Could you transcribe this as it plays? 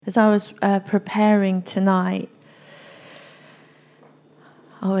As I was preparing tonight,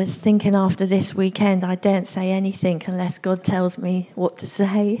 I was thinking after this weekend, I daren't say anything unless God tells me what to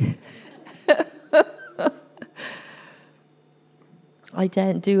say. I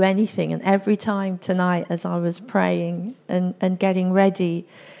daren't do anything. And every time tonight as I was praying and getting ready,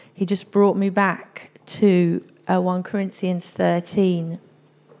 he just brought me back to 1 Corinthians 13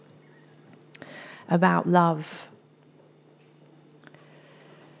 about love.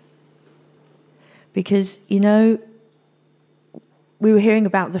 Because, you know, we were hearing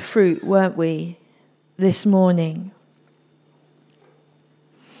about the fruit, weren't we, this morning?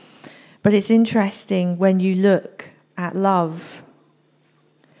 But it's interesting when you look at love.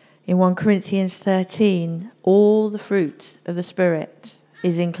 In 1 Corinthians 13, all the fruit of the Spirit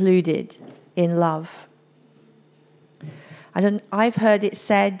is included in love. I've heard it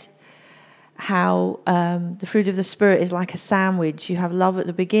said how the fruit of the Spirit is like a sandwich. You have love at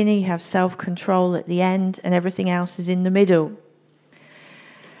the beginning, you have self-control at the end, and everything else is in the middle.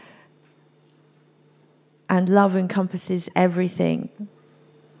 And love encompasses everything.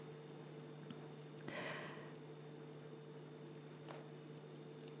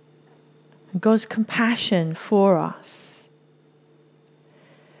 God's compassion for us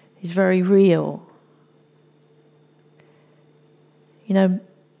is very real. You know,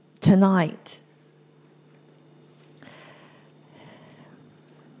 tonight,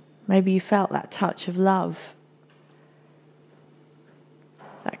 maybe you felt that touch of love,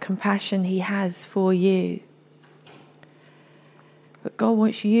 that compassion he has for you. But God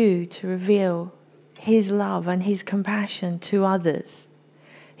wants you to reveal his love and his compassion to others.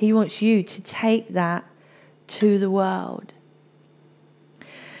 He wants you to take that to the world.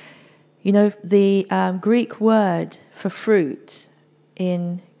 You know, the Greek word for fruit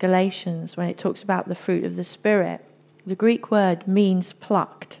in Galatians, when it talks about the fruit of the Spirit, the Greek word means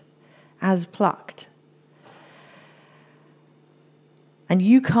plucked, as plucked. And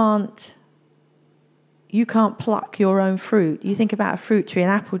you can't pluck your own fruit. You think about a fruit tree, an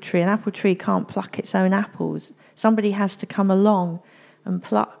apple tree can't pluck its own apples. Somebody has to come along and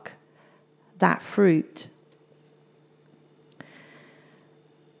pluck that fruit.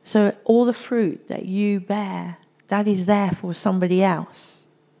 So all the fruit that you bear, that is there for somebody else.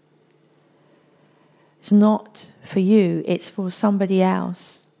 It's not for you, it's for somebody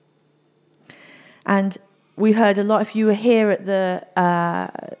else. And we heard a lot, if you were here at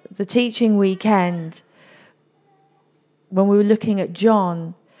the teaching weekend, when we were looking at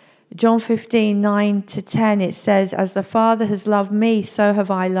John 15, 9-10, it says, "As the Father has loved me, so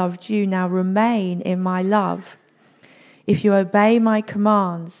have I loved you. Now remain in my love. If you obey my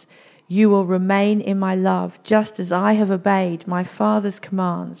commands, you will remain in my love, just as I have obeyed my Father's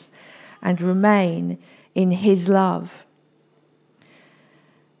commands and remain in his love."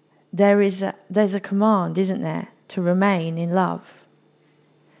 There's a command, isn't there, to remain in love,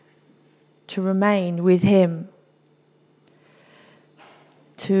 to remain with him,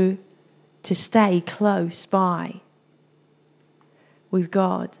 to stay close by with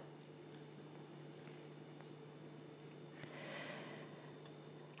God.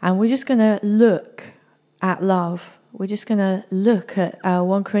 And we're just going to look at love. We're just going to look at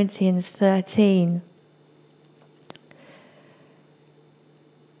 1 Corinthians 13.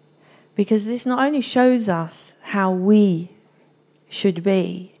 Because this not only shows us how we should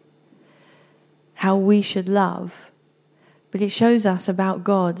be, how we should love, but it shows us about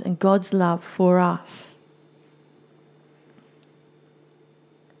God and God's love for us.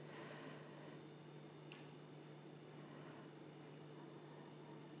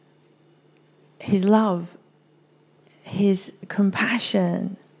 His love, his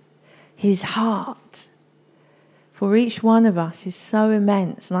compassion, his heart for each one of us is so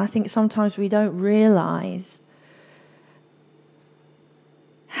immense. And I think sometimes we don't realize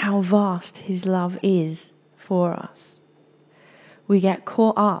how vast his love is for us. We get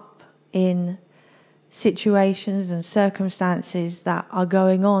caught up in situations and circumstances that are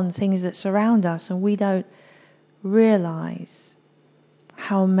going on, things that surround us, and we don't realize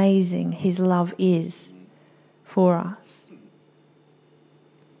how amazing his love is for us.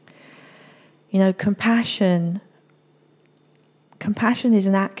 You know, compassion is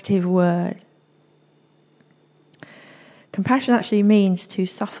an active word. Compassion actually means to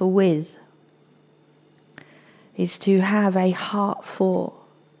suffer with. Is to have a heart for.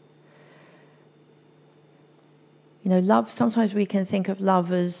 You know, love, sometimes we can think of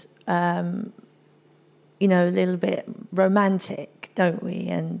love as, you know, a little bit romantic, don't we?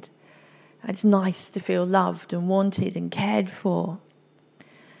 And it's nice to feel loved and wanted and cared for.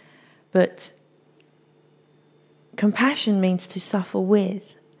 But compassion means to suffer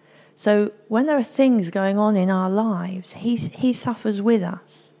with. So when there are things going on in our lives, he suffers with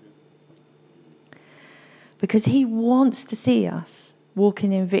us. Because he wants to see us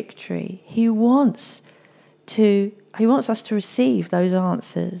walking in victory. He wants us to receive those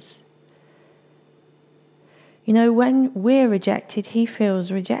answers. You know, when we're rejected, he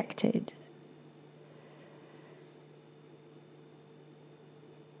feels rejected.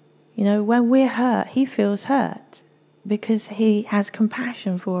 You know, when we're hurt, he feels hurt because he has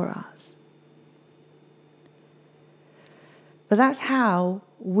compassion for us. But that's how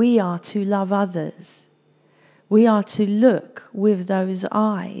we are to love others. We are to look with those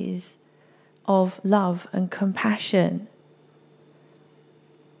eyes of love and compassion.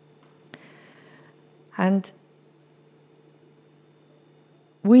 And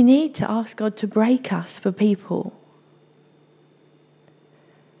we need to ask God to break us for people.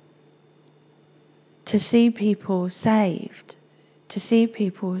 To see people saved. To see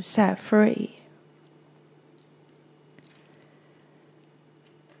people set free.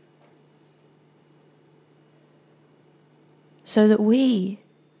 So that we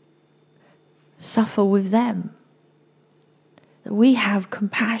suffer with them. That we have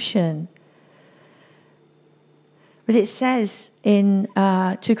compassion. But it says in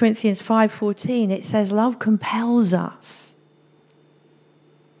 2 Corinthians 5:14, it says love compels us.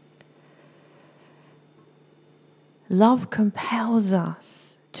 Love compels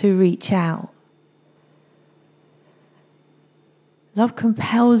us to reach out. Love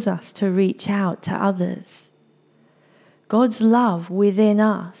compels us to reach out to others. God's love within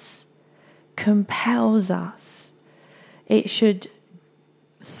us compels us. It should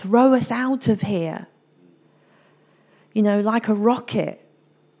throw us out of here. You know, like a rocket.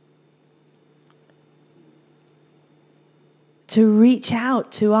 To reach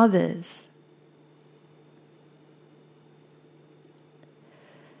out to others.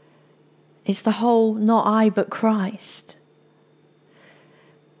 It's the whole not I but Christ.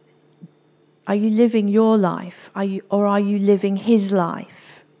 Are you living your life? Or are you living his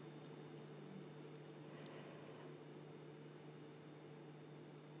life?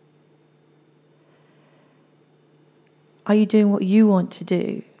 Are you doing what you want to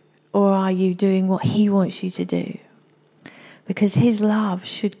do? Or are you doing what he wants you to do? Because his love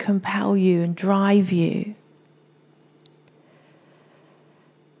should compel you and drive you.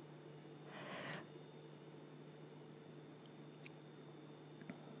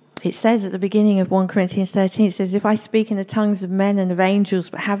 It says at the beginning of 1 Corinthians 13, it says, if I speak in the tongues of men and of angels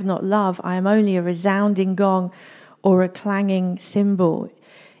but have not love, I am only a resounding gong or a clanging cymbal.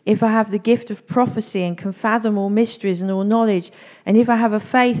 If I have the gift of prophecy and can fathom all mysteries and all knowledge, and if I have a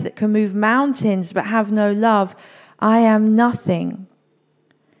faith that can move mountains but have no love, I am nothing.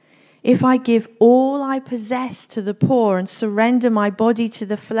 If I give all I possess to the poor and surrender my body to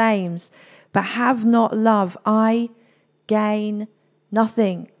the flames but have not love, I gain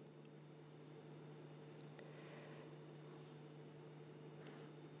nothing.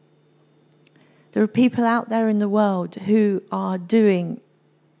 There are people out there in the world who are doing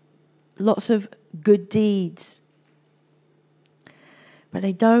lots of good deeds. But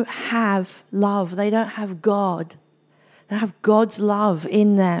they don't have love. They don't have God. They don't have God's love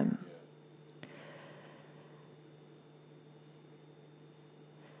in them.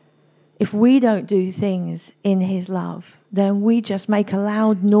 If we don't do things in his love, then we just make a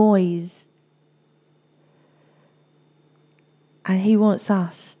loud noise. And he wants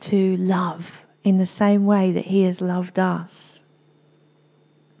us to love in the same way that he has loved us.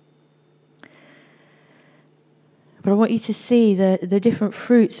 But I want you to see the different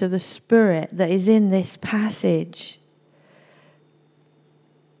fruits of the Spirit that is in this passage.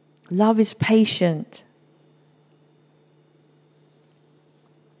 Love is patient.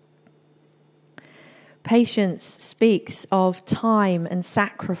 Patience speaks of time and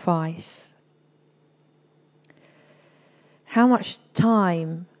sacrifice. How much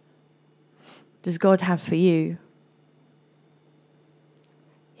time does God have for you?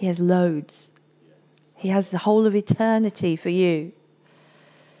 He has loads. He has the whole of eternity for you.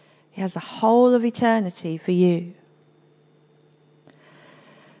 He has the whole of eternity for you.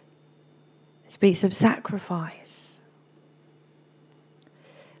 It speaks of sacrifice.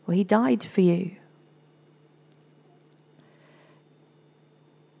 Well, he died for you.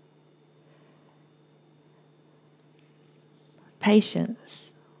 Patience.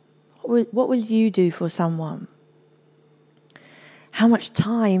 What will you do for someone? How much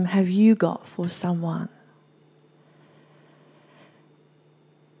time have you got for someone?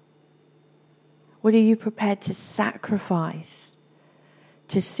 What are you prepared to sacrifice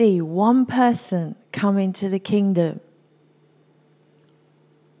to see one person come into the kingdom?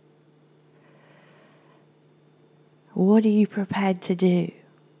 What are you prepared to do?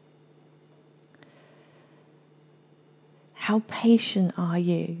 How patient are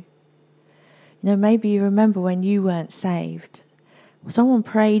you? Maybe you remember when you weren't saved. Someone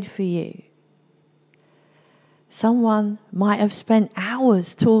prayed for you. Someone might have spent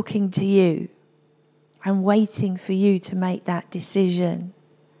hours talking to you and waiting for you to make that decision.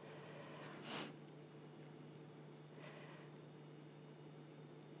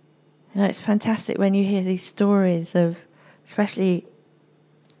 It's fantastic when you hear these stories of especially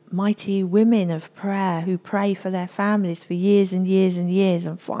mighty women of prayer who pray for their families for years and years and years,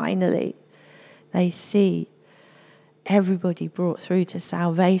 and finally they see everybody brought through to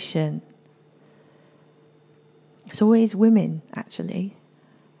salvation. It's always women, actually.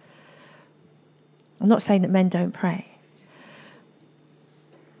 I'm not saying that men don't pray,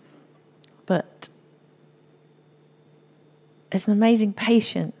 but it's an amazing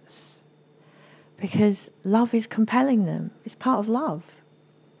patience because love is compelling them. It's part of love.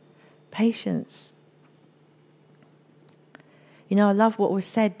 Patience. I love what was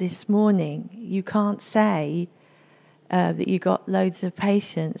said this morning. You can't say that you got loads of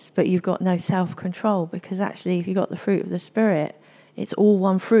patience, but you've got no self-control, because actually if you've got the fruit of the Spirit, it's all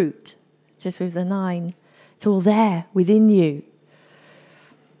one fruit, just with the 9. It's all there within you.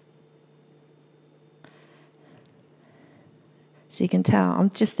 So you can tell, I'm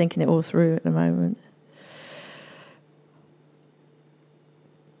just thinking it all through at the moment.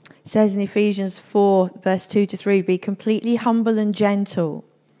 It says in Ephesians 4, verse 2-3, be completely humble and gentle.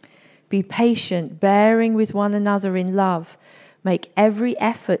 Be patient, bearing with one another in love. Make every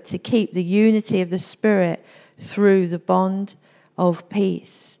effort to keep the unity of the Spirit through the bond of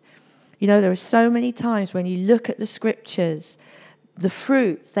peace. There are so many times when you look at the scriptures, the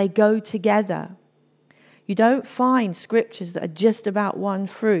fruits, they go together. You don't find scriptures that are just about one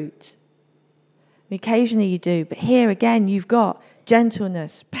fruit. Occasionally you do, but here again you've got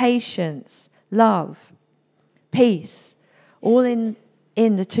gentleness, patience, love, peace, all in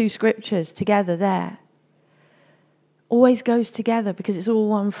the 2 scriptures together there. Always goes together because it's all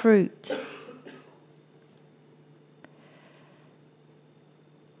one fruit.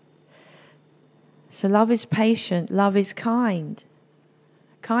 So love is patient, love is kind.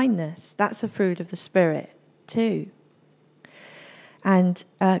 Kindness, that's a fruit of the Spirit too. And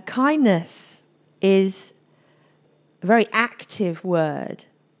kindness is a very active word.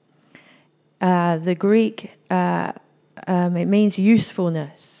 The Greek, it means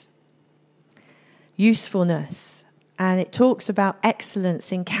usefulness. Usefulness. And it talks about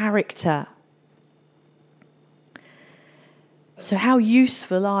excellence in character. So how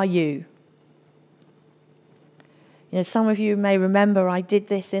useful are you? Some of you may remember I did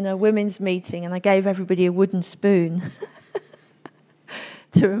this in a women's meeting and I gave everybody a wooden spoon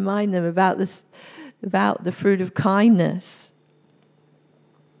to remind them about the fruit of kindness.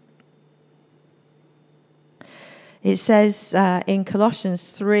 It says in Colossians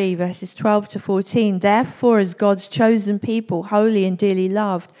 3, verses 12-14, therefore, as God's chosen people, holy and dearly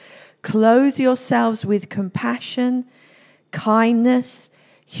loved, clothe yourselves with compassion, kindness,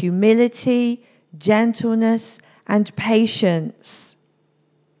 humility, gentleness, and patience.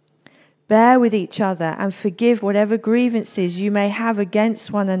 Bear with each other and forgive whatever grievances you may have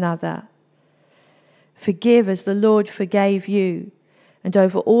against one another. Forgive as the Lord forgave you. And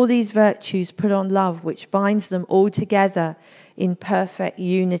over all these virtues put on love, which binds them all together in perfect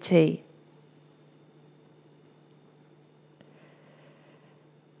unity.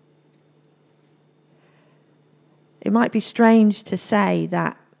 It might be strange to say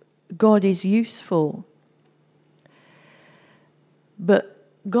that God is useful, but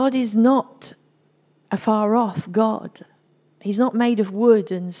God is not a far off God. He's not made of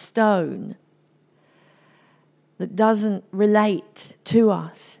wood and stone that doesn't relate to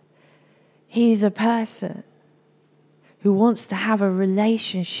us. He's a person who wants to have a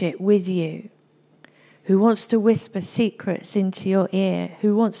relationship with you, who wants to whisper secrets into your ear,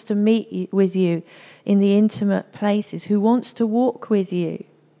 who wants to meet with you in the intimate places, who wants to walk with you.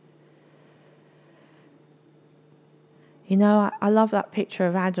 I love that picture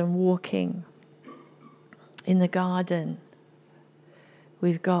of Adam walking in the garden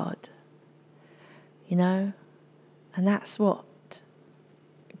with God, and that's what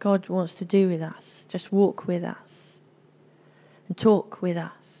God wants to do with us, just walk with us and talk with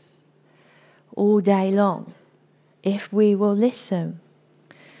us all day long if we will listen.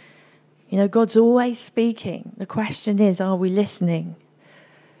 God's always speaking. The question is, are we listening?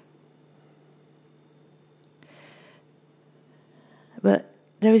 But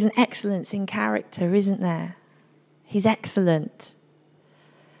there is an excellence in character, isn't there? He's excellent.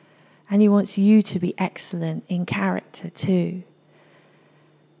 And he wants you to be excellent in character too,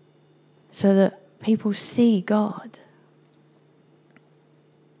 so that people see God.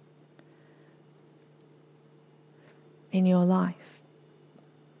 In your life.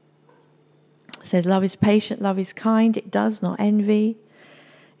 It says love is patient, love is kind, it does not envy,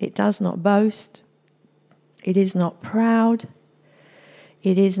 it does not boast, it is not proud,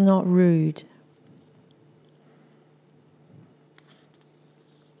 it is not rude.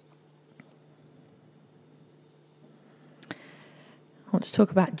 I want to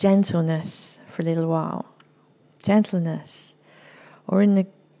talk about gentleness for a little while. Gentleness. Or in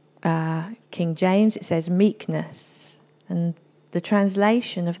the King James it says meekness. And the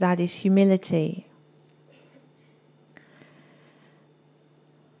translation of that is humility.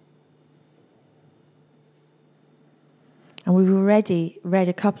 And we've already read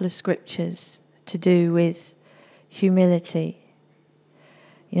a couple of scriptures to do with humility.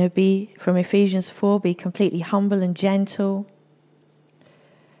 You know, be from Ephesians 4, be completely humble and gentle.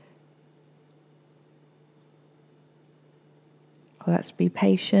 Oh, that's be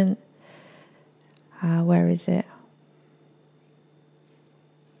patient. Where is it?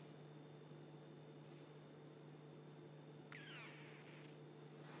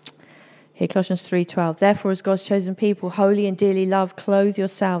 Here, Colossians 3:12. Therefore, as God's chosen people, holy and dearly loved, clothe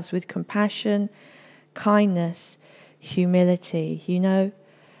yourselves with compassion, kindness, humility. You know,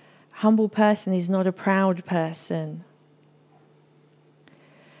 a humble person is not a proud person.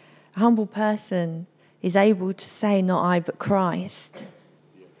 A humble person is able to say, not I, but Christ.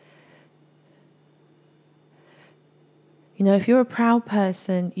 You know, if you're a proud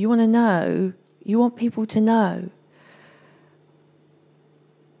person, you want people to know.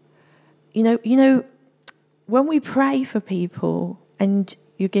 You know, when we pray for people and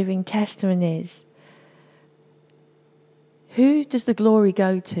you're giving testimonies, who does the glory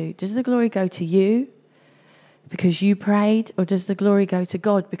go to? Does the glory go to you because you prayed, or does the glory go to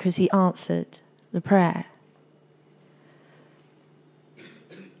God because he answered the prayer?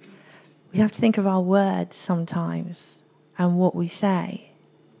 We have to think of our words sometimes and what we say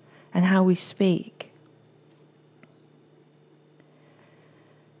and how we speak.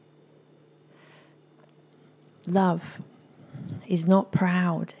 Love is not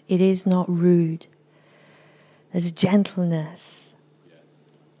proud. It is not rude. There's a gentleness. Yes.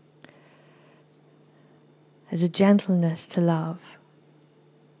 There's a gentleness to love.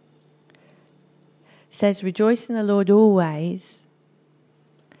 It says, rejoice in the Lord always,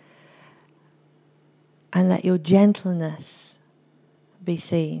 and let your gentleness be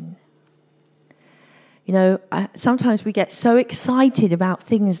seen. You know, sometimes we get so excited about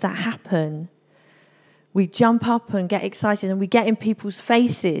things that happen. We jump up and get excited, and we get in people's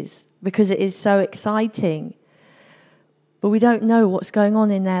faces because it is so exciting. But we don't know what's going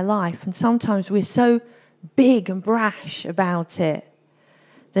on in their life. And sometimes we're so big and brash about it.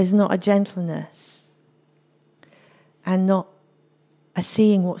 There's not a gentleness and not a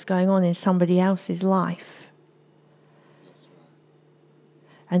seeing what's going on in somebody else's life.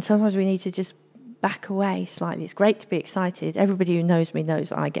 And sometimes we need to just back away slightly. It's great to be excited. Everybody who knows me knows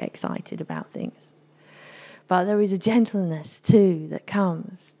that I get excited about things. But there is a gentleness too that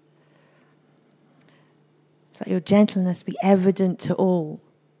comes. Let your gentleness be evident to all.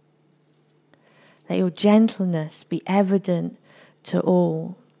 Let your gentleness be evident to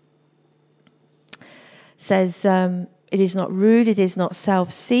all. It says, it is not rude, it is not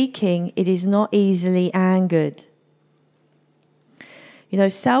self-seeking, it is not easily angered. You know,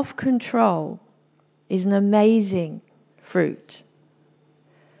 self-control is an amazing fruit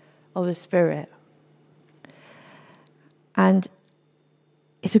of the Spirit. And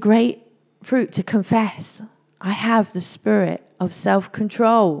it's a great fruit to confess. I have the spirit of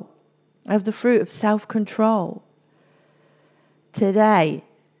self-control. I have the fruit of self-control. Today,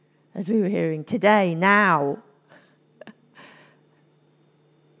 as we were hearing, today, now.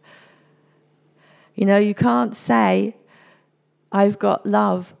 You know, you can't say, I've got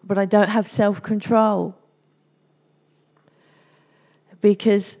love, but I don't have self-control.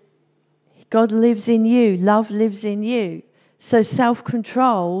 Because God lives in you. Love lives in you. So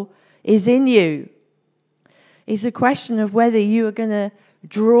self-control is in you. It's a question of whether you are going to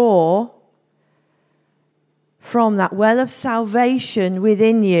draw from that well of salvation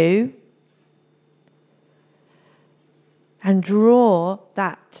within you and draw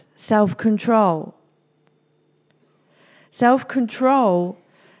that self-control. Self-control,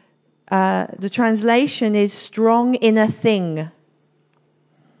 the translation is strong in a thing.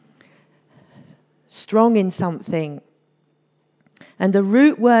 Strong in something. And the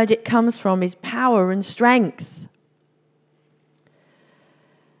root word it comes from is power and strength.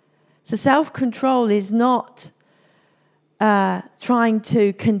 So self-control is not trying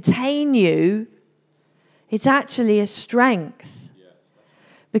to contain you. It's actually a strength,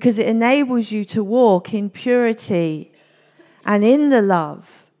 because it enables you to walk in purity and in the love,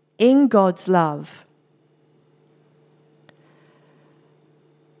 in God's love.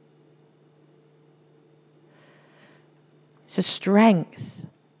 It's a strength.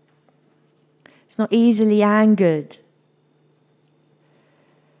 It's not easily angered.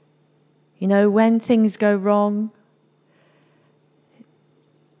 You know, when things go wrong,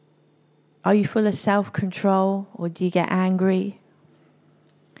 are you full of self-control, or do you get angry?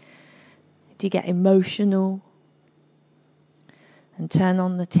 Do you get emotional and turn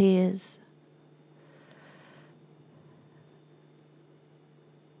on the tears?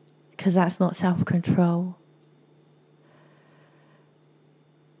 Because that's not self-control.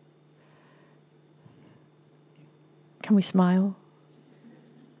 Can we smile?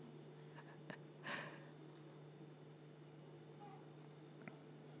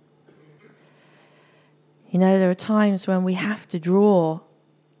 You know, there are times when we have to draw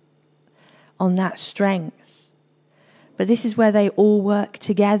on that strength. But this is where they all work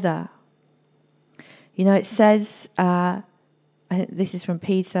together. You know, it says, I think this is from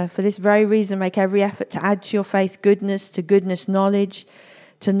Peter, for this very reason make every effort to add to your faith goodness, to goodness knowledge,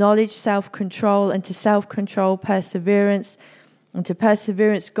 to knowledge self-control, and to self-control perseverance, and to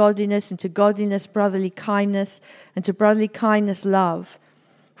perseverance godliness, and to godliness brotherly kindness, and to brotherly kindness love.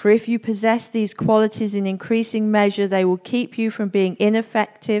 For if you possess these qualities in increasing measure, they will keep you from being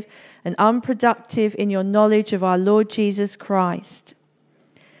ineffective and unproductive in your knowledge of our Lord Jesus Christ.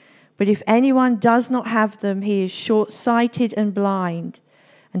 But if anyone does not have them, he is short-sighted and blind,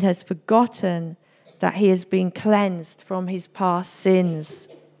 and has forgotten that he has been cleansed from his past sins.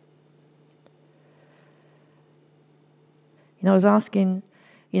 You know, I was asking,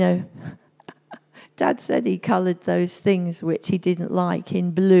 Dad said he coloured those things which he didn't like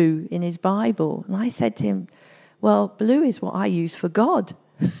in blue in his Bible. And I said to him, well, blue is what I use for God.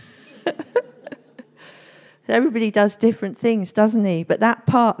 Everybody does different things, doesn't he? But that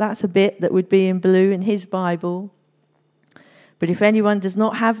part, that's a bit that would be in blue in his Bible. But if anyone does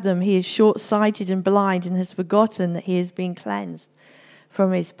not have them, he is short-sighted and blind, and has forgotten that he has been cleansed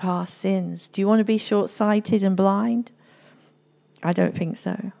from his past sins. Do you want to be short-sighted and blind? I don't think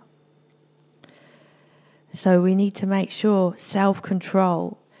so. So we need to make sure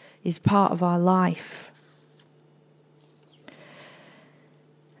self-control is part of our life.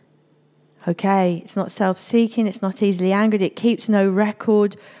 Okay, it's not self-seeking, it's not easily angered, it keeps no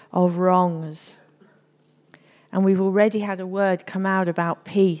record of wrongs. And we've already had a word come out about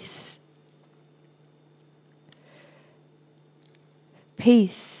peace.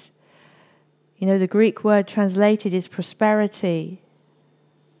 Peace. You know, the Greek word translated is prosperity.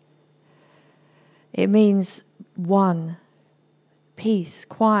 It means one. Peace,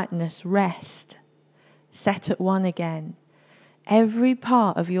 quietness, rest. Set at one again. Every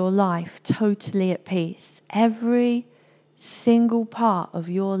part of your life totally at peace. Every single part of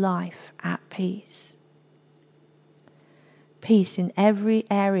your life at peace. Peace in every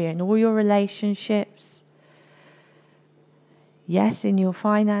area, in all your relationships. Yes, in your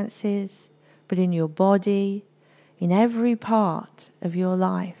finances, but in your body, in every part of your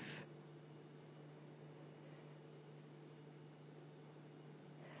life.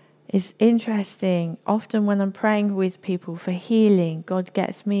 It's interesting, often when I'm praying with people for healing, God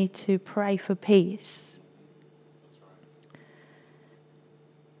gets me to pray for peace.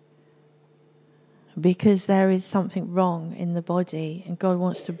 Because there is something wrong in the body, and God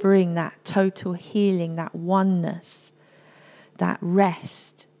wants to bring that total healing, that oneness, that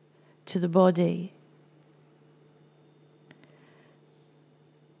rest to the body.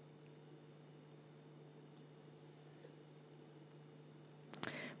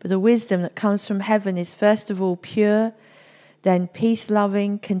 But the wisdom that comes from heaven is first of all pure, then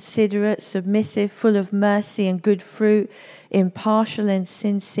peace-loving, considerate, submissive, full of mercy and good fruit, impartial and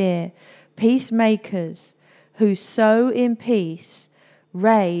sincere. Peacemakers who sow in peace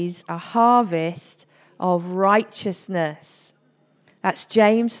raise a harvest of righteousness. That's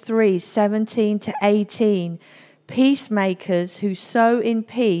James 3:17-18. Peacemakers who sow in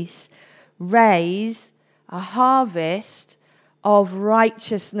peace raise a harvest of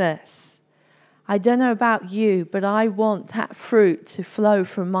righteousness. I don't know about you, but I want that fruit to flow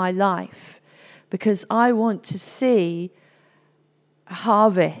from my life, because I want to see a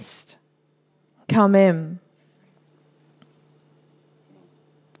harvest come in.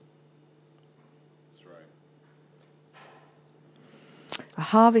 That's right. A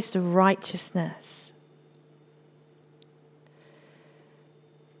harvest of righteousness.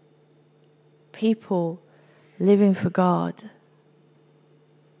 people living for God.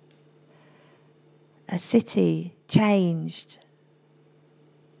 A city changed.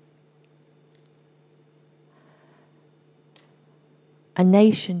 A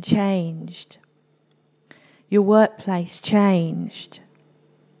nation changed. Your workplace changed.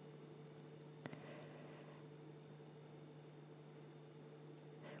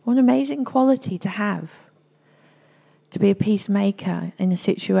 What an amazing quality to have, to be a peacemaker in a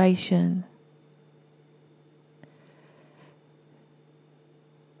situation,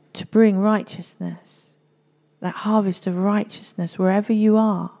 to bring righteousness, that harvest of righteousness wherever you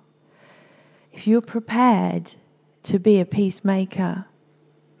are. If you're prepared to be a peacemaker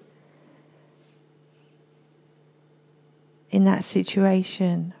in that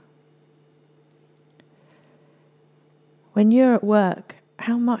situation. When you're at work,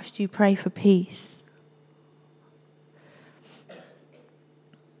 how much do you pray for peace?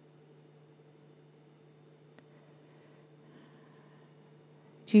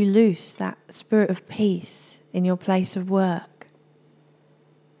 Do you loose that spirit of peace in your place of work?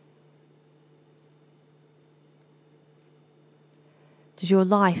 Does your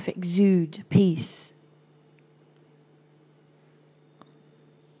life exude peace?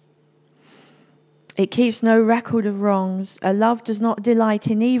 It keeps no record of wrongs. A love does not delight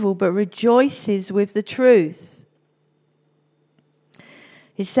in evil, but rejoices with the truth.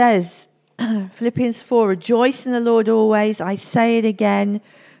 It says, Philippians 4, rejoice in the Lord always. I say it again,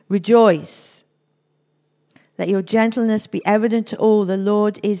 rejoice. Let your gentleness be evident to all. The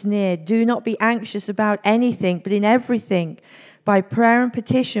Lord is near. Do not be anxious about anything, but in everything, by prayer and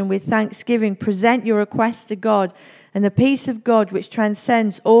petition with thanksgiving, present your requests to God. And the peace of God, which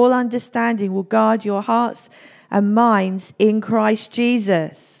transcends all understanding, will guard your hearts and minds in Christ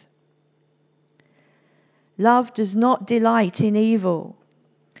Jesus. Love does not delight in evil.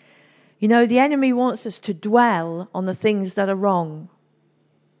 You know, the enemy wants us to dwell on the things that are wrong.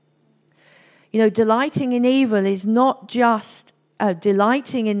 You know, delighting in evil is not just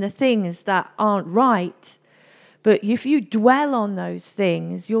delighting in the things that aren't right, but if you dwell on those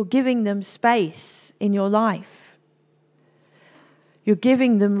things, you're giving them space in your life. You're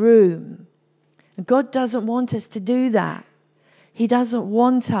giving them room. And God doesn't want us to do that. He doesn't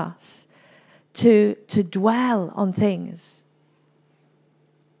want us to dwell on things,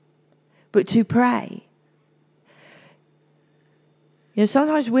 but to pray. You know,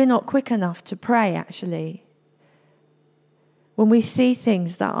 sometimes we're not quick enough to pray, actually. When we see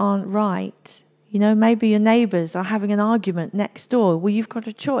things that aren't right, you know, maybe your neighbours are having an argument next door. Well, you've got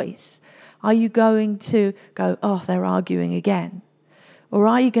a choice. Are you going to go, oh, they're arguing again? Or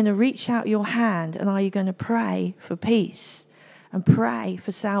are you going to reach out your hand and are you going to pray for peace and pray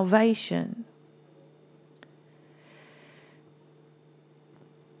for salvation?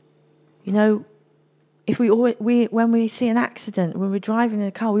 You know, if when we see an accident, when we're driving in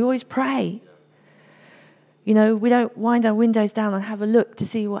a car, we always pray. You know, we don't wind our windows down and have a look to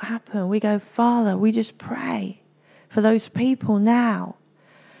see what happened. We go, Father, we just pray for those people now,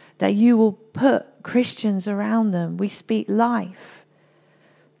 that you will put Christians around them. We speak life.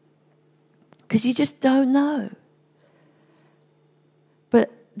 Because you just don't know.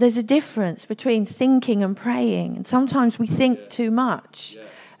 But there's a difference between thinking and praying. And sometimes we think too much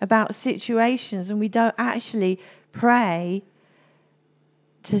about situations and we don't actually pray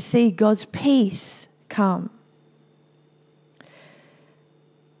to see God's peace come.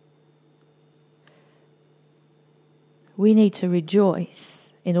 We need to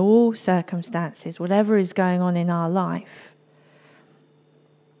rejoice in all circumstances, whatever is going on in our life.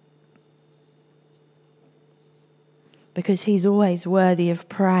 Because he's always worthy of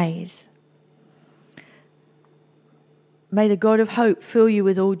praise. May the God of hope fill you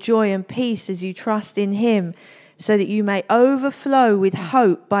with all joy and peace as you trust in him, so that you may overflow with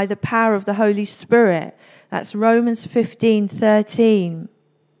hope by the power of the Holy Spirit. That's Romans 15:13.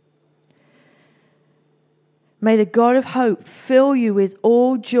 May the God of hope fill you with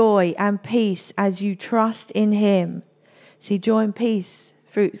all joy and peace as you trust in him. See, joy and peace,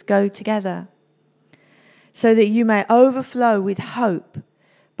 fruits go together. So that you may overflow with hope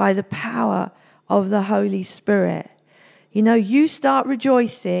by the power of the Holy Spirit. You know, you start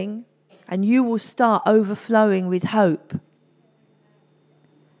rejoicing and you will start overflowing with hope.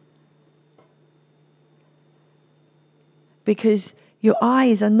 Because your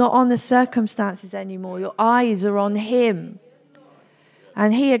eyes are not on the circumstances anymore. Your eyes are on him.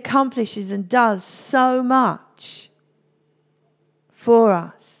 And he accomplishes and does so much for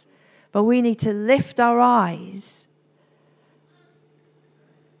us. But we need to lift our eyes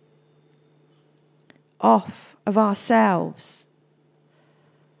off of ourselves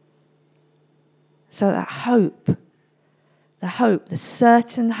So that hope, the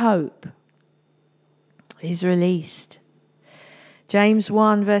certain hope is released. James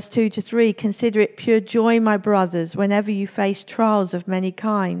 1 verse 2 to 3, consider it pure joy, my brothers, whenever you face trials of many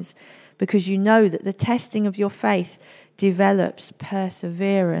kinds, because you know that the testing of your faith develops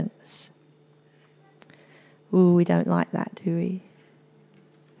perseverance. Ooh, we don't like that, do we?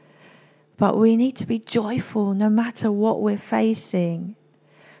 But we need to be joyful no matter what we're facing,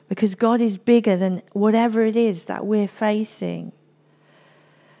 because God is bigger than whatever it is that we're facing.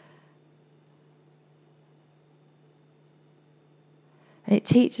 And it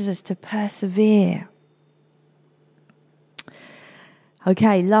teaches us to persevere.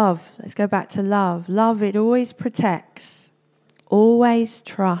 Okay, love. Let's go back to love. Love, it always protects, always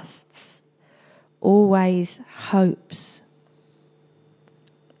trusts, always hopes.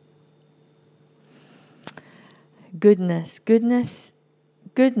 Goodness.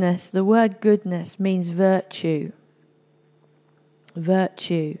 The word goodness means virtue.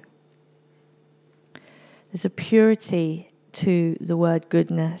 Virtue. There's a purity to the word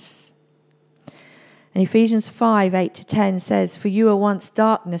goodness. And Ephesians 5, 8 to 10 says, for you were once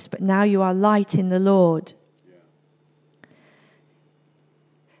darkness, but now you are light in the Lord. Yeah.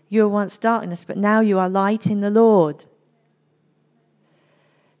 You were once darkness, but now you are light in the Lord.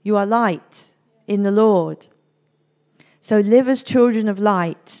 You are light in the Lord. So live as children of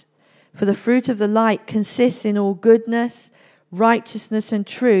light, for the fruit of the light consists in all goodness, righteousness and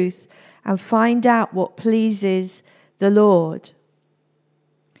truth, and find out what pleases the Lord.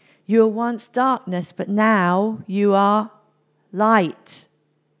 You were once darkness, but now you are light.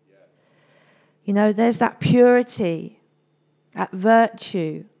 Yes. You know, there's that purity, that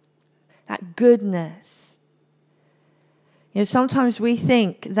virtue, that goodness. You know, sometimes we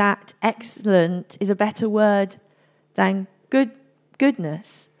think that excellent is a better word than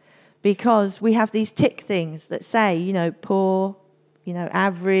goodness, because we have these tick things that say, you know, poor, you know,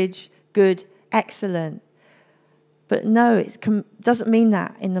 average, good, excellent. But no, it doesn't mean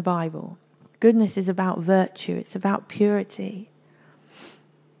that in the Bible. Goodness is about virtue. It's about purity.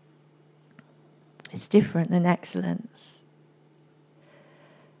 It's different than excellence.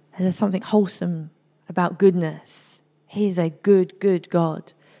 There's something wholesome about goodness. He is a good, good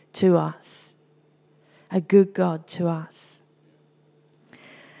God to us. A good God to us.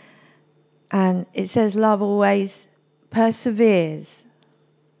 And it says love always perseveres.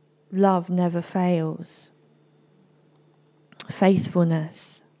 Love never fails.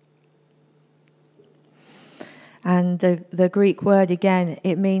 Faithfulness. And the Greek word again,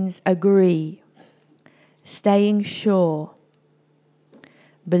 it means agree, staying sure,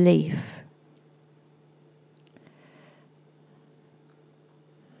 belief.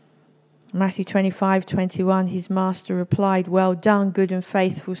 Matthew 25:21, his master replied, well done, good and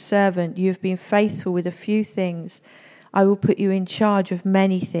faithful servant. You have been faithful with a few things. I will put you in charge of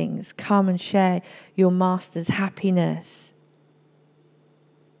many things. Come and share your master's happiness.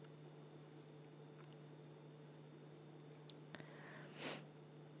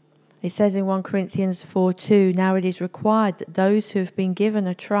 It says in 1 Corinthians 4:2, now it is required that those who have been given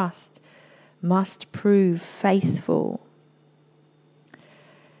a trust must prove faithful.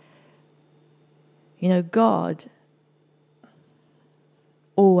 You know, God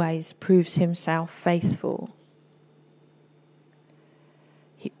always proves himself faithful.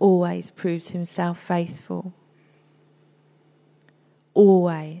 He always proves himself faithful.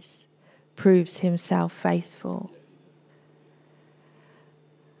 Always proves himself faithful.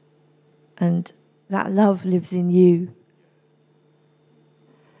 And that love lives in you.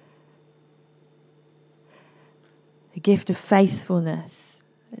 The gift of faithfulness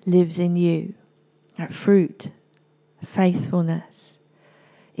lives in you. That fruit, faithfulness,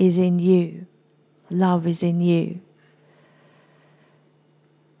 is in you. Love is in you.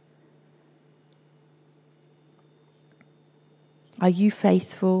 Are you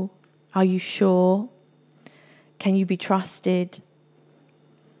faithful? Are you sure? Can you be trusted?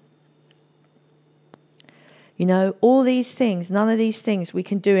 You know, all these things, none of these things we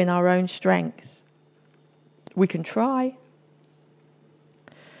can do in our own strength. We can try,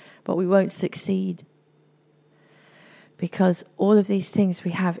 but we won't succeed. Because all of these things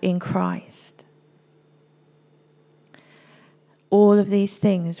we have in Christ. All of these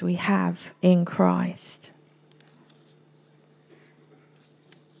things we have in Christ.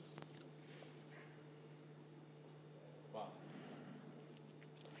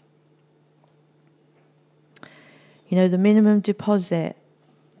 You know, the minimum deposit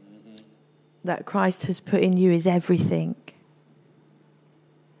that Christ has put in you is everything.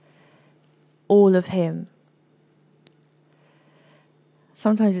 All of him.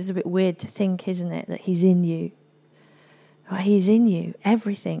 Sometimes it's a bit weird to think, isn't it, that he's in you. Oh, he's in you,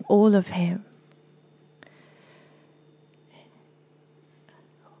 everything, all of him.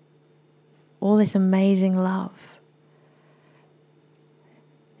 All this amazing love.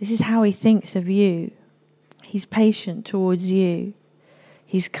 This is how he thinks of you. He's patient towards you.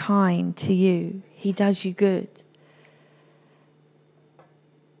 He's kind to you. He does you good.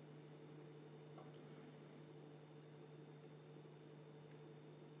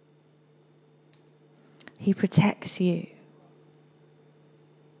 He protects you.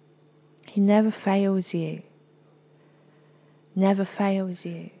 He never fails you. Never fails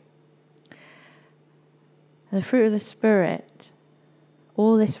you. And the fruit of the Spirit,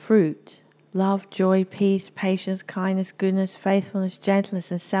 all this fruit, love, joy, peace, patience, kindness, goodness, faithfulness, gentleness,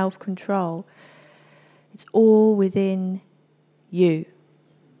 and self-control, it's all within you.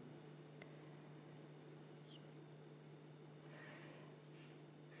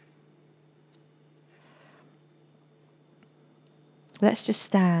 Let's just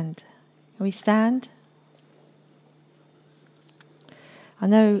stand. Can we stand? I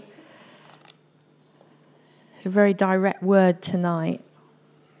know it's a very direct word tonight.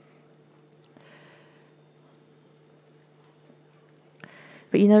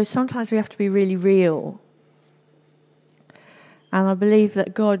 But you know, sometimes we have to be really real. And I believe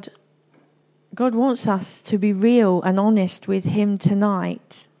that God wants us to be real and honest with him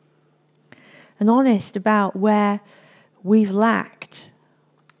tonight. And honest about where we've lacked.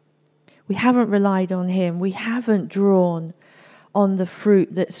 We haven't relied on him. We haven't drawn on the fruit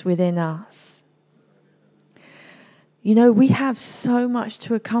that's within us. You know, we have so much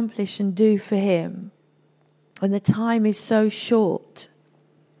to accomplish and do for him. And the time is so short.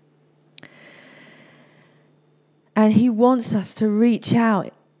 And he wants us to reach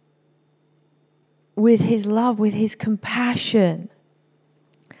out with his love, with his compassion.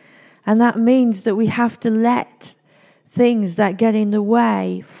 And that means that we have to let things that get in the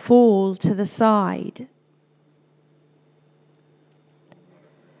way fall to the side.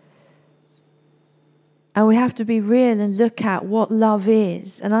 And we have to be real and look at what love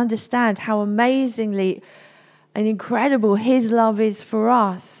is and understand how amazingly and incredible his love is for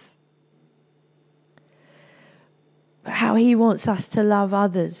us. But how he wants us to love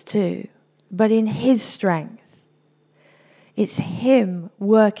others too. But in his strength. It's him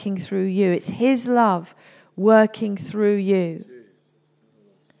working through you. It's his love working through you.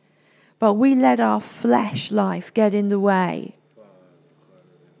 But we let our flesh life get in the way.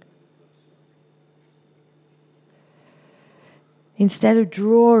 Instead of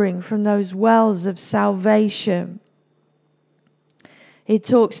drawing from those wells of salvation. It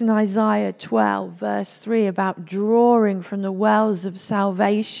talks in Isaiah 12 verse 3 about drawing from the wells of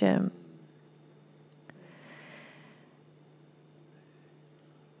salvation.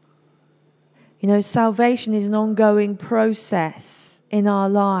 You know, salvation is an ongoing process in our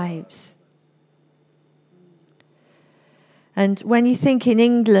lives. And when you think in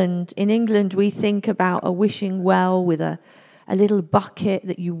England we think about a wishing well with a little bucket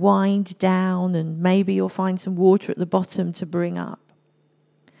that you wind down, and maybe you'll find some water at the bottom to bring up.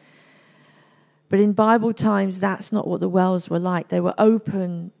 But in Bible times, that's not what the wells were like. They were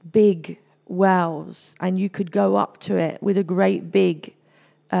open, big wells, and you could go up to it with a great big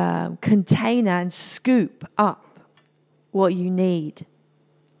container and scoop up what you need.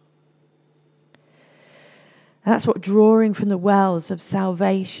 That's what drawing from the wells of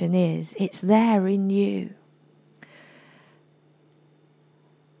salvation is. It's there in you.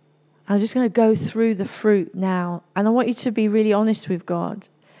 I'm just going to go through the fruit now, and I want you to be really honest with God.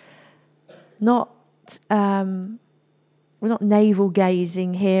 We're not navel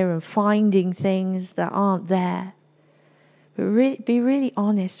gazing here and finding things that aren't there. But be really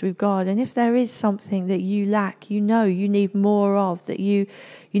honest with God. And if there is something that you lack, you know you need more of, that you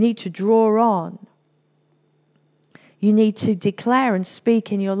need to draw on, you need to declare and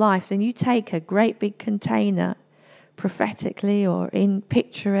speak in your life, then you take a great big container, prophetically or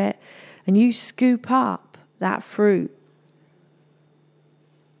picture it, and you scoop up that fruit.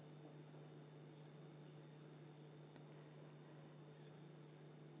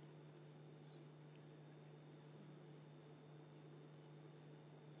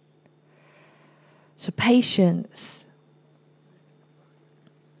 So patience.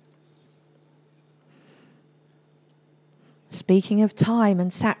 Speaking of time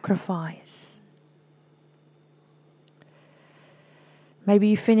and sacrifice. Maybe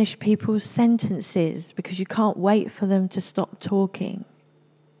you finish people's sentences because you can't wait for them to stop talking.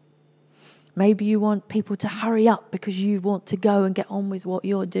 Maybe you want people to hurry up because you want to go and get on with what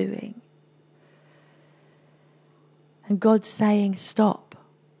you're doing. And God's saying, stop.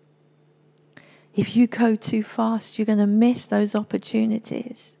 If you go too fast, you're going to miss those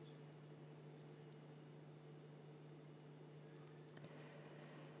opportunities.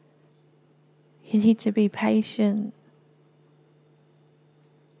 You need to be patient.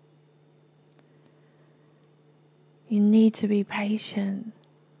 You need to be patient.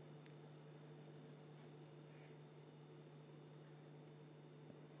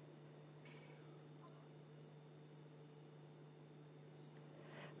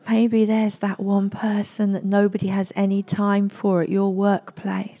 Maybe there's that one person that nobody has any time for at your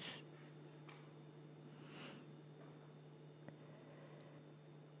workplace.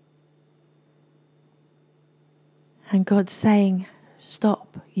 And God's saying,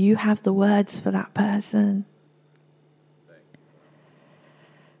 stop, you have the words for that person.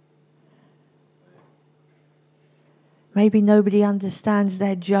 Maybe nobody understands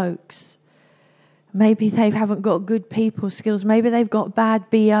their jokes. Maybe they haven't got good people skills. Maybe they've got bad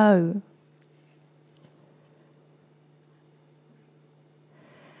BO.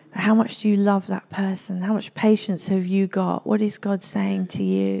 How much do you love that person? How much patience have you got? What is God saying to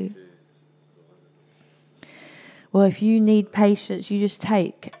you? Well, if you need patience, you just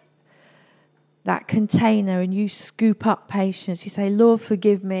take that container and you scoop up patience. You say, Lord,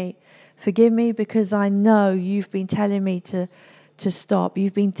 forgive me. Forgive me because I know you've been telling me to stop.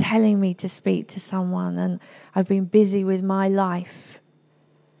 You've been telling me to speak to someone and I've been busy with my life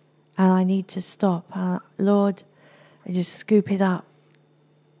and I need to stop. Lord, I just scoop it up.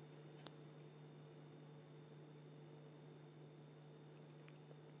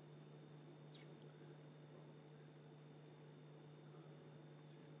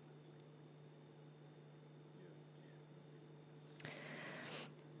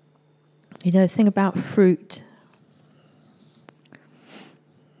 You know, the thing about fruit,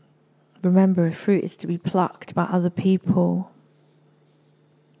 remember, a fruit is to be plucked by other people.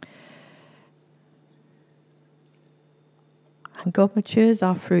 And God matures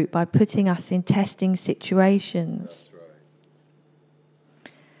our fruit by putting us in testing situations.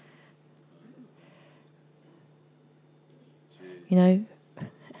 You know,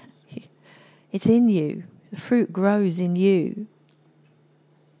 it's in you. The fruit grows in you.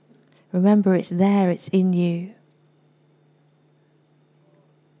 Remember, it's there, it's in you.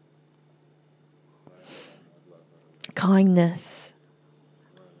 Kindness.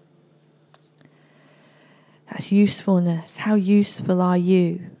 That's usefulness. How useful are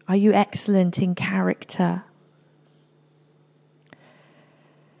you? Are you excellent in character?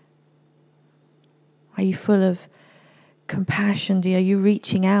 Are you full of compassion? Are you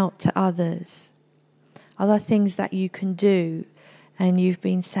reaching out to others? Are there things that you can do and you've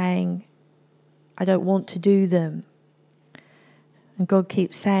been saying, I don't want to do them? And God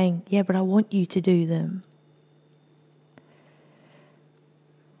keeps saying, yeah, but I want you to do them.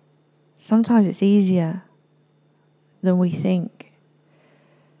 Sometimes it's easier than we think.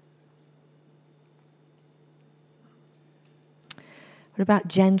 What about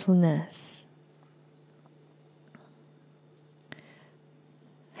gentleness?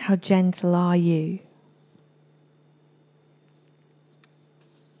 How gentle are you?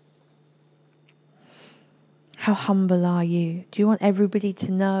 How humble are you? Do you want everybody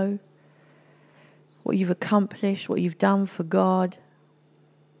to know what you've accomplished, what you've done for God?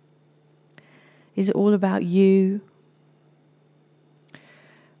 Is it all about you?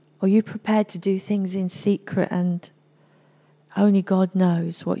 Or are you prepared to do things in secret and only God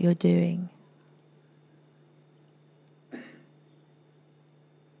knows what you're doing? Are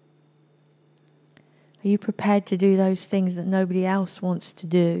you prepared to do those things that nobody else wants to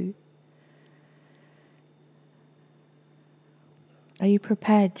do? Are you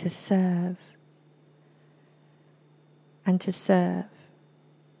prepared to serve and to serve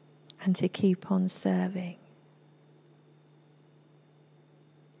and to keep on serving?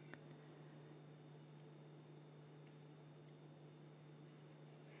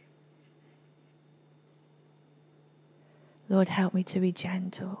 Lord, help me to be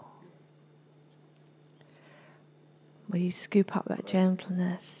gentle. Will you scoop up that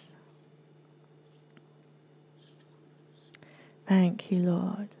gentleness? Thank you,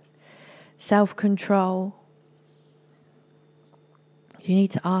 Lord. Self-control. Do you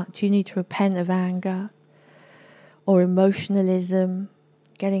need to repent of anger or emotionalism,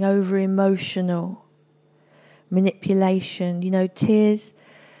 getting over emotional, manipulation? You know, tears,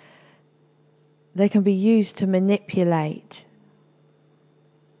 they can be used to manipulate.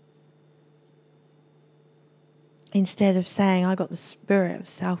 Instead of saying, I got the spirit of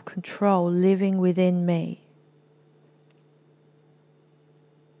self-control living within me.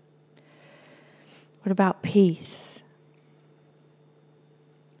 What about peace?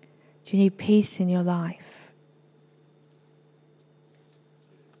 Do Do you need peace in your life?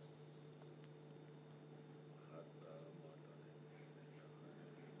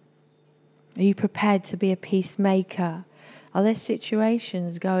 Are you prepared to be a peacemaker? Are there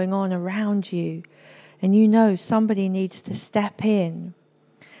situations going on around you and you know somebody needs to step in,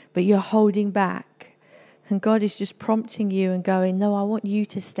 but you're holding back? And God is just prompting you and going, no, I want you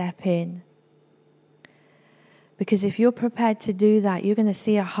to step in. Because if you're prepared to do that, you're going to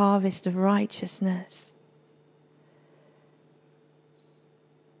see a harvest of righteousness.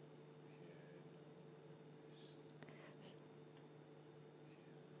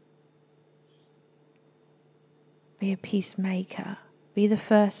 Be a peacemaker. Be the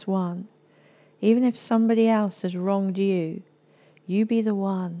first one. Even if somebody else has wronged you, you be the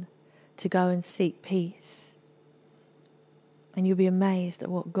one to go and seek peace. And you'll be amazed at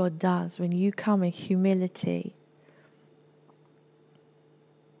what God does when you come in humility.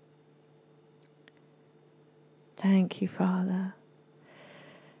 Thank you, Father.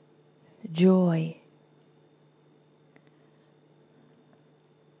 Joy.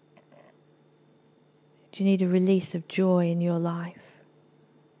 Do you need a release of joy in your life?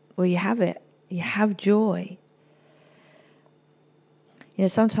 Well, you have it. You have joy. You know,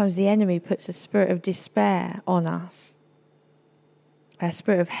 sometimes the enemy puts a spirit of despair on us, a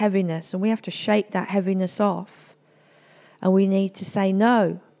spirit of heaviness, and we have to shake that heaviness off. And we need to say,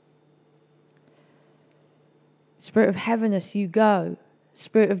 no. Spirit of heaviness, you go.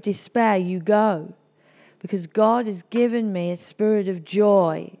 Spirit of despair, you go. Because God has given me a spirit of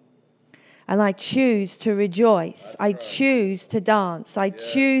joy. And I choose to rejoice. I choose to dance. I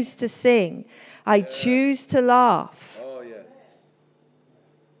choose to sing. I choose to laugh. Oh, yes.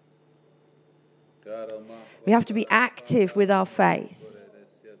 We have to be active with our faith.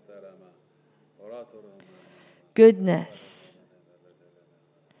 Goodness.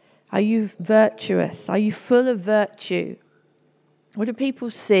 Are you virtuous? Are you full of virtue? What do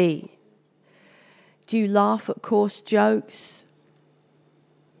people see? Do you laugh at coarse jokes?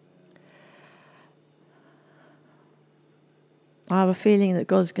 I have a feeling that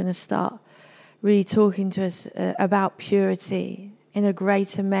God's going to start really talking to us about purity in a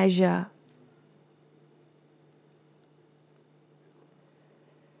greater measure.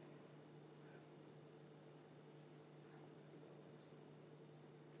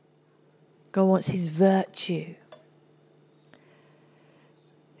 God wants His virtue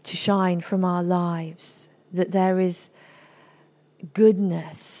to shine from our lives, that there is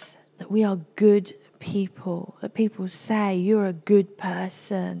goodness, that we are good people, that people say you're a good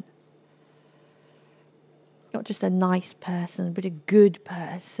person. Not just a nice person, but a good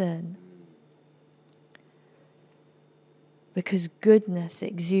person. Because goodness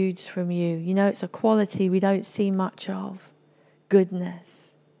exudes from you. You know, it's a quality we don't see much of. Goodness.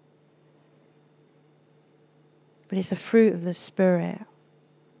 But it's a fruit of the Spirit.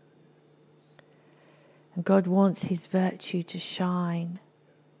 And God wants His virtue to shine.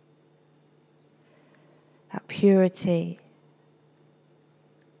 That purity.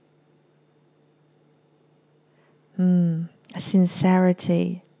 A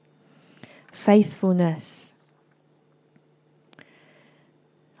sincerity. Faithfulness.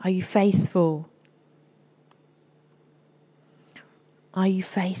 Are you faithful? Are you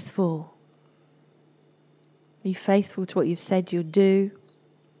faithful? Are you faithful to what you've said you'll do?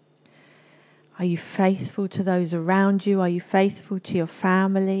 Are you faithful to those around you? Are you faithful to your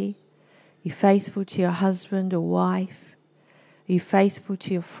family? Are you faithful to your husband or wife? Are you faithful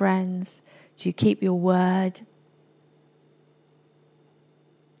to your friends? Do you keep your word?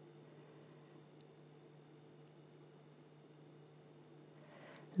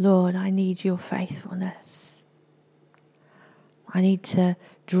 Lord, I need your faithfulness. I need to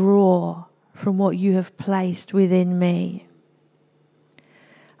draw from what you have placed within me.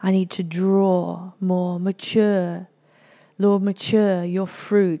 I need to draw more, mature. Lord, mature your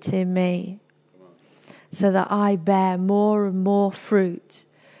fruit in me so that I bear more and more fruit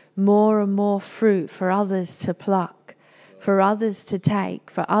for others to pluck, for others to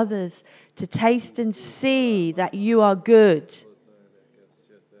take, for others to taste and see that you are good.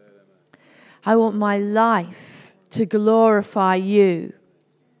 I want my life to glorify you.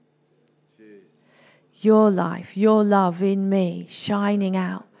 Your life, your love in me, shining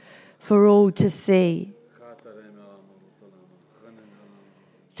out for all to see.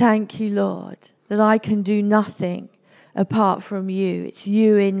 Thank you, Lord, that I can do nothing apart from you. It's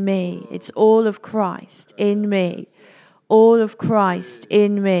you in me. It's all of Christ in me. All of Christ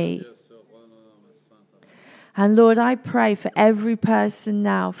in me. And Lord, I pray for every person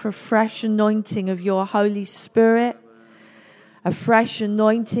now for a fresh anointing of your Holy Spirit, A fresh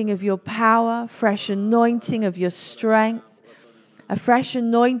anointing of your power, fresh anointing of your strength, a fresh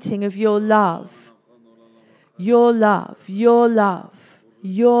anointing of your love. Your love, your love,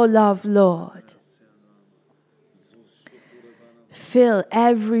 your love, Lord. Fill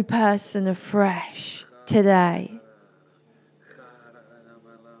every person afresh today.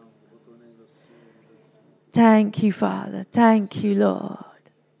 Thank you, Father. Thank you, Lord.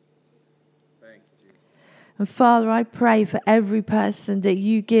 And Father, I pray for every person that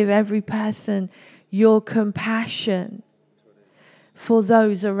you give every person your compassion for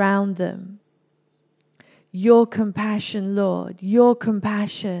those around them. Your compassion, Lord, your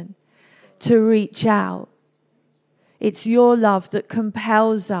compassion to reach out. It's your love that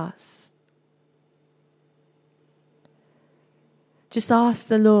compels us. Just ask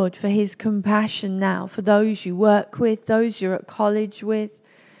the Lord for his compassion now for those you work with, those you're at college with,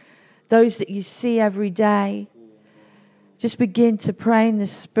 those that you see every day. Just begin to pray in the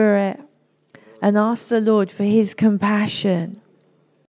Spirit and ask the Lord for his compassion.